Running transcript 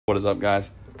What is up, guys?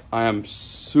 I am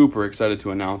super excited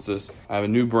to announce this. I have a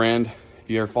new brand. If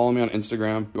you are following me on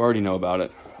Instagram, you already know about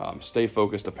it.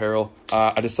 Stayfocused Apparel.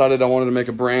 I decided I wanted to make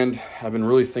a brand. I've been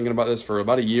really thinking about this for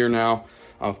about a year now.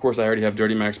 Of course, I already have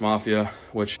Duramax Mafia,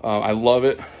 which I love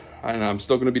it, and I'm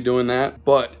still gonna be doing that,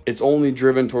 but it's only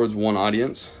driven towards one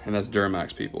audience, and that's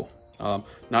Duramax people.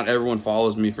 Not everyone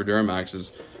follows me for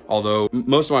Duramaxes, although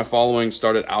most of my following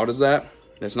started out as that.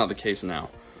 That's not the case now.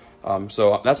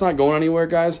 So that's not going anywhere,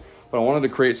 guys, but I wanted to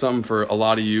create something for a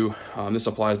lot of you. This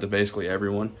applies to basically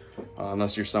everyone,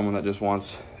 unless you're someone that just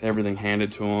wants everything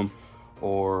handed to them,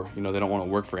 or they don't want to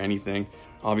work for anything.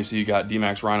 Obviously, you got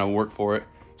DMAX Rhino work for it.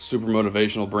 Super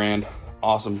motivational brand,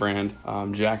 awesome brand.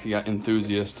 Jack, you got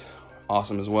Enthusiast,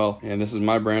 awesome as well. And this is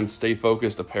my brand,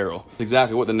 Stayfocused Apparel. It's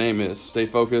exactly what the name is. Stay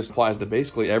focused applies to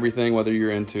basically everything, whether you're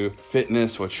into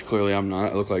fitness, which clearly I'm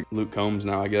not. I look like Luke Combs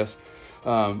now, I guess.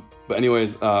 But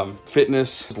anyways,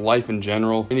 fitness, life in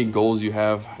general, any goals you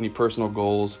have, any personal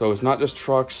goals. So it's not just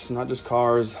trucks, not just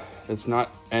cars, it's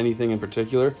not anything in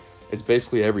particular. It's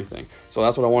basically everything. So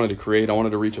that's what I wanted to create. I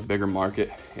wanted to reach a bigger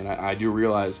market. And I do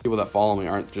realize people that follow me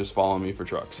aren't just following me for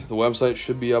trucks. The website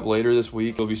should be up later this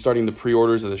week. We'll be starting the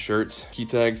pre-orders of the shirts, key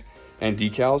tags, and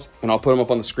decals. And I'll put them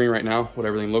up on the screen right now, what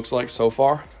everything looks like so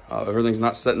far. Everything's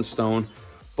not set in stone,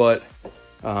 but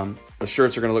the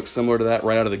shirts are gonna look similar to that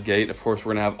right out of the gate. Of course,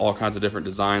 we're gonna have all kinds of different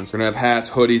designs. We're gonna have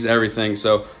hats, hoodies, everything.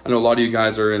 So I know a lot of you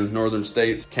guys are in northern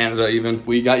states, Canada even.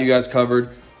 We got you guys covered.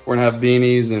 We're gonna have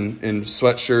beanies and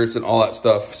sweatshirts and all that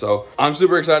stuff. So I'm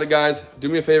super excited, guys. Do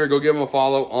me a favor, go give them a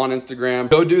follow on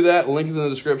Instagram. Go do that, link is in the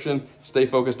description. Stay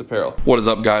Focused Apparel. What is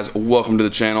up, guys? Welcome to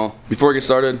the channel. Before we get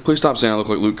started, please stop saying I look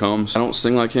like Luke Combs. I don't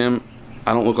sing like him.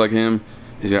 I don't look like him.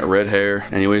 He's got red hair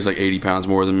and he weighs like 80 pounds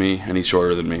more than me and he's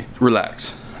shorter than me.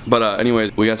 Relax. But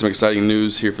anyways, we got some exciting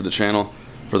news here for the channel,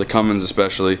 for the Cummins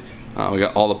especially. We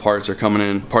got all the parts are coming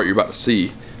in. Part you're about to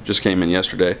see just came in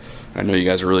yesterday. I know you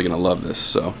guys are really gonna love this,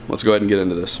 so let's go ahead and get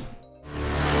into this.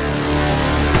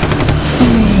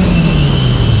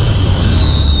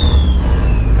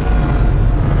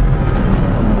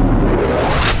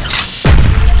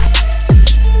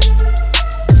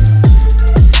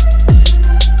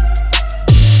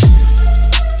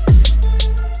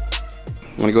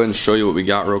 I'm gonna go ahead and show you what we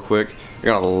got real quick. I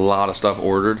got a lot of stuff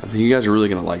ordered. I think you guys are really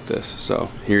gonna like this, so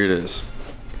here it is.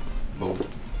 Boom.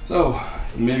 So,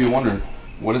 you may be wondering,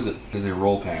 what is it? It is a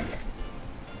roll pan.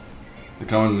 The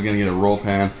Cummins is gonna get a roll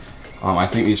pan. I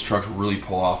think these trucks really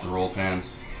pull off the roll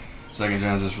pans. Second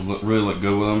gens just really look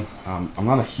good with them. I'm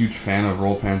not a huge fan of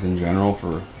roll pans in general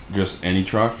for just any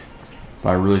truck, but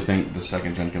I really think the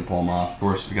second gen can pull them off. Of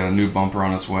course, we got a new bumper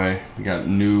on its way. We got a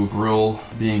new grill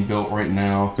being built right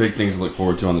now. Big things to look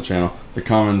forward to on the channel. The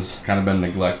Cummins kind of been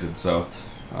neglected, so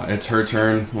it's her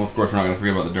turn. Well, of course, we're not gonna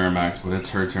forget about the Duramax, but it's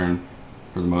her turn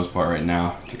for the most part right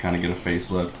now to kind of get a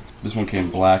facelift. This one came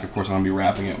black. Of course, I'm gonna be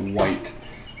wrapping it white.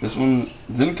 This one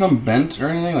didn't come bent or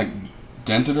anything, like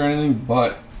dented or anything,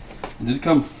 but it did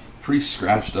come pretty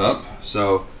scratched up.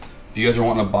 So if you guys are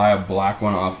wanting to buy a black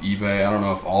one off eBay, I don't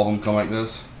know if all of them come like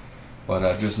this,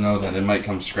 but just know that it might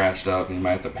come scratched up and you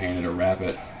might have to paint it or wrap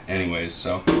it anyways.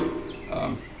 So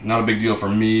not a big deal for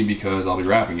me because I'll be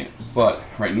wrapping it. But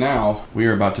right now, we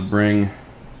are about to bring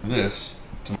this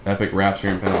to Epic Wraps here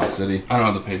in Panama City. I don't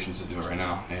have the patience to do it right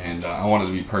now, and I want it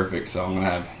to be perfect, so I'm gonna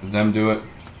have them do it.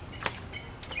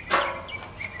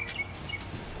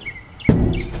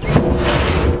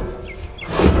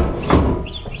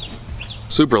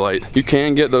 Super light. You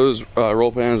can get those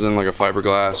roll pans in like a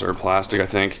fiberglass or plastic, I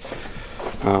think.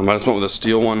 I just went with a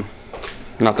steel one.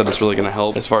 Not that it's really gonna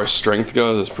help as far as strength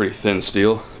goes. It's pretty thin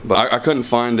steel, but I couldn't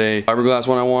find a fiberglass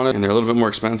one I wanted, and they're a little bit more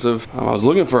expensive. I was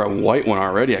looking for a white one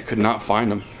already. I could not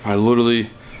find them. I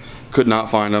literally could not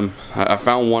find them. I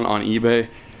found one on eBay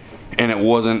and it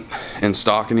wasn't in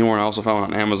stock anymore, and I also found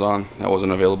one on Amazon that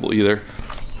wasn't available either.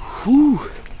 Whew.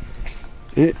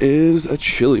 It is a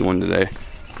chilly one today,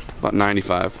 about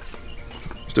 95.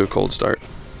 Let's do a cold start.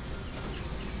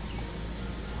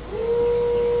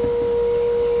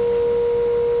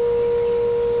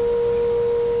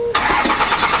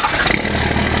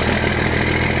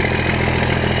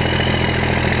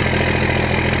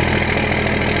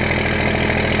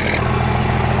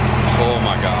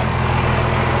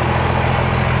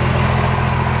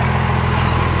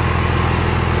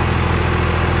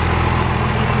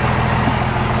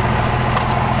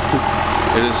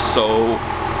 It is so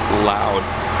loud,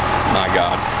 my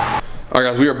God. All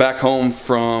right, guys, we are back home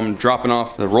from dropping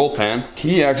off the roll pan.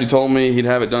 He actually told me he'd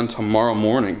have it done tomorrow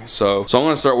morning. So I'm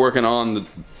gonna start working on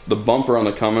the bumper on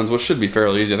the Cummins, which should be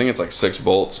fairly easy. I think it's like 6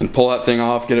 bolts, and pull that thing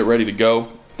off, get it ready to go.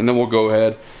 And then we'll go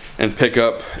ahead and pick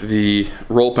up the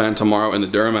roll pan tomorrow in the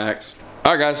Duramax.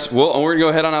 All right, guys, well, we're gonna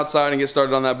go head on outside and get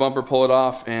started on that bumper, pull it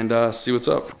off, and see what's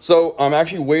up. So I'm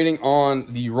actually waiting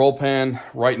on the roll pan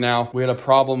right now. We had a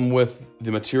problem with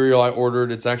the material I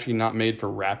ordered. It's actually not made for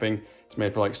wrapping. It's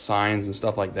made for like signs and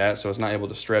stuff like that, so it's not able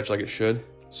to stretch like it should.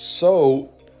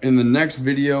 So in the next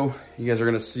video, you guys are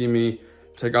gonna see me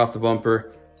take off the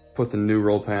bumper, put the new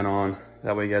roll pan on.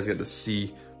 That way you guys get to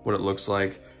see what it looks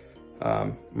like.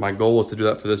 My goal was to do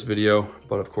that for this video,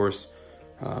 but of course,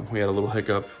 we had a little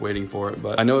hiccup waiting for it,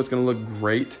 but I know it's gonna look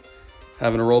great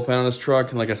having a roll pan on this truck.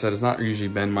 And like I said, it's not usually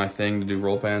been my thing to do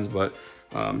roll pans, but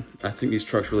I think these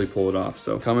trucks really pull it off.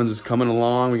 So Cummins is coming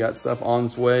along. We got stuff on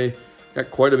its way. Got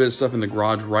quite a bit of stuff in the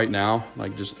garage right now.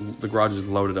 Like just the garage is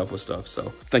loaded up with stuff.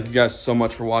 So thank you guys so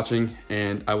much for watching,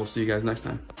 and I will see you guys next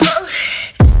time.